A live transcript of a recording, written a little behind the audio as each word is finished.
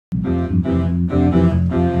Welcome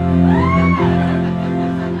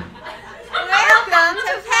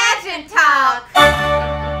to Pageant Talk,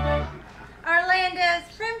 Orlando's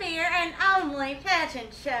premier and only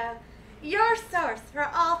pageant show. Your source for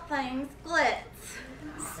all things glitz.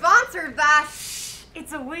 Sponsored by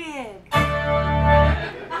It's a Wig.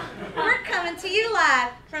 We're coming to you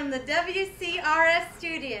live from the WCRS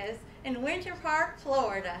studios in Winter Park,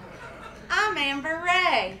 Florida. I'm Amber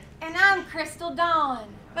Ray. And I'm Crystal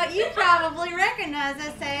Dawn. But you probably recognize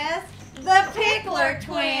us as the Pickler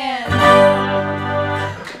Twins.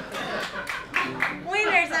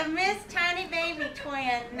 Winners of Miss Tiny Baby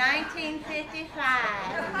Twin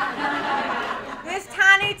 1955. Miss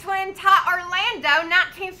Tiny Twin Tot Orlando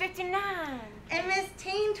 1959. And Miss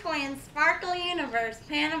Teen Twin Sparkle Universe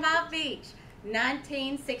Panama Beach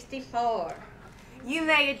 1964. You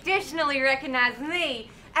may additionally recognize me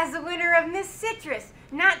as the winner of Miss Citrus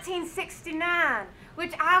 1969,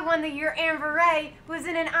 which I won the year Amber Ray was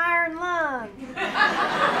in an iron lung.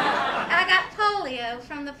 I got polio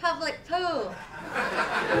from the public pool.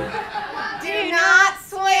 Do not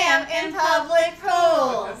swim in public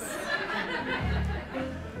pools.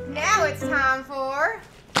 Now it's time for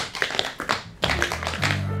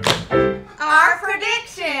our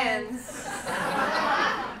predictions.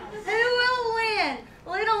 Who will win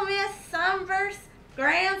Little Miss Sunburst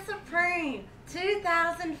Grand Supreme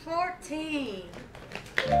 2014?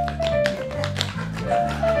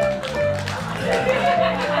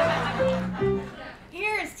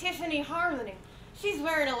 Here is Tiffany Harmony. She's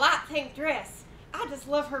wearing a light pink dress. I just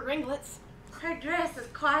love her ringlets. Her dress is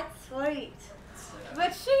quite sweet.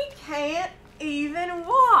 But she can't even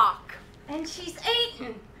walk. And she's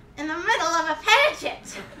eating in the middle of a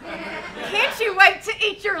pageant. Can't you wait to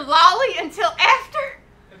eat your lolly until after?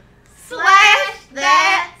 Slash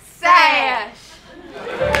that sash.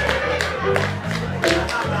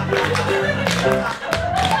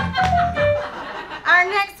 Our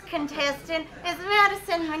next contestant is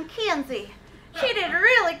Madison McKenzie. She did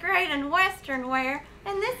really great in Western wear,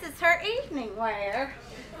 and this is her evening wear.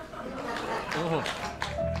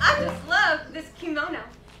 I just love this kimono.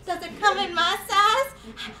 Does it come in my size?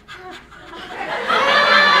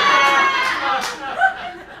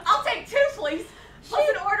 I'll take 2, please. Plus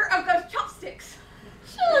an order of those chopsticks.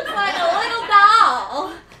 She looks like a little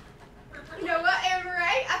doll. You know what, Amber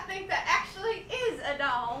Ray? I think that actually is a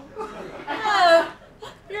doll. Oh,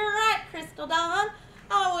 you're right, Crystal Dawn.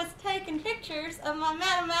 I was taking pictures of my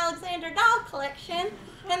Madame Alexander doll collection,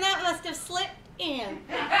 and that must have slipped in.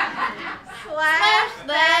 Slash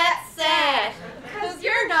that sash, 'cause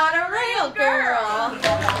you're not a real girl.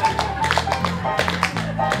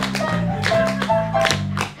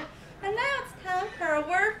 And now it's time for a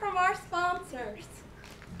word from our sponsors.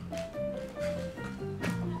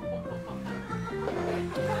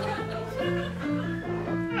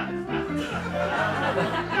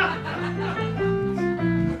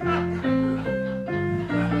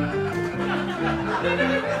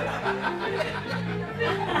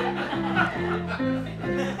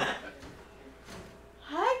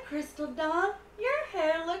 Hi, Crystal Dawn. Your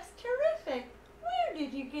hair looks terrific. Where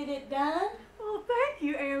did you get it done? Well, thank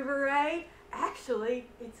you, Amber Ray. Actually,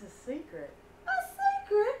 it's a secret. A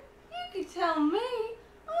secret? You could tell me.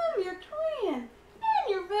 I'm your twin and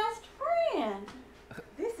your best friend.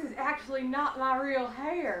 This is actually not my real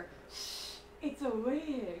hair. Shh, it's a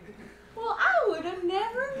wig. Well, I would have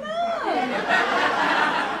never known.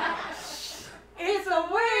 It's a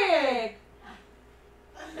wig.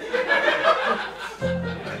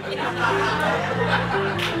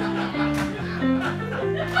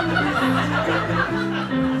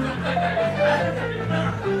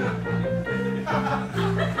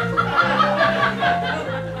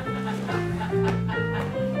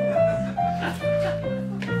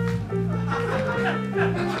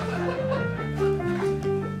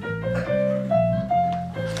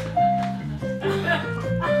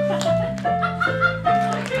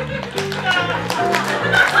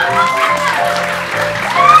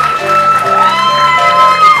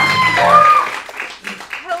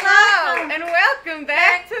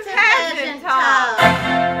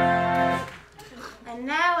 And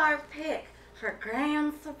now our pick for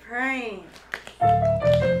Grand Supreme.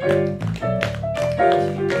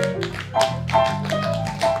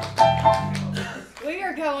 We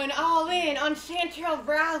are going all in on Chantel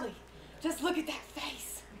Browley. Just look at that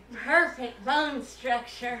face. Perfect bone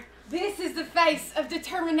structure. This is the face of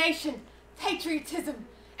determination, patriotism,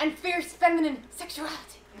 and fierce feminine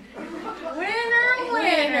sexuality. Winner,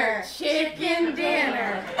 winner, chicken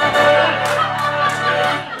dinner.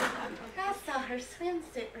 I saw her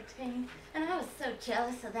swimsuit routine, and I was so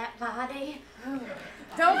jealous of that body.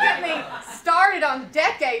 Don't get me started on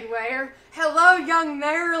decade wear. Hello, young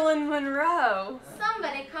Marilyn Monroe.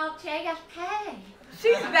 Somebody called JFK.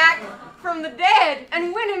 She's back from the dead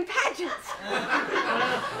and winning pageants.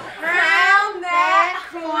 Crown that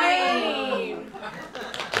queen.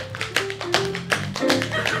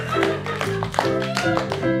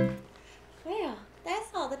 Well, that's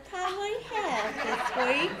all the time we have this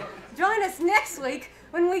week. Join us next week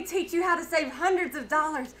when we teach you how to save hundreds of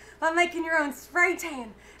dollars by making your own spray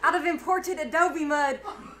tan out of imported adobe mud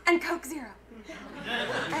and Coke Zero.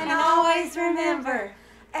 And always remember,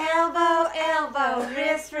 elbow, elbow,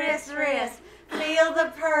 wrist, wrist, wrist, feel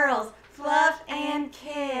the pearls, fluff and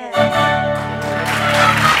kiss.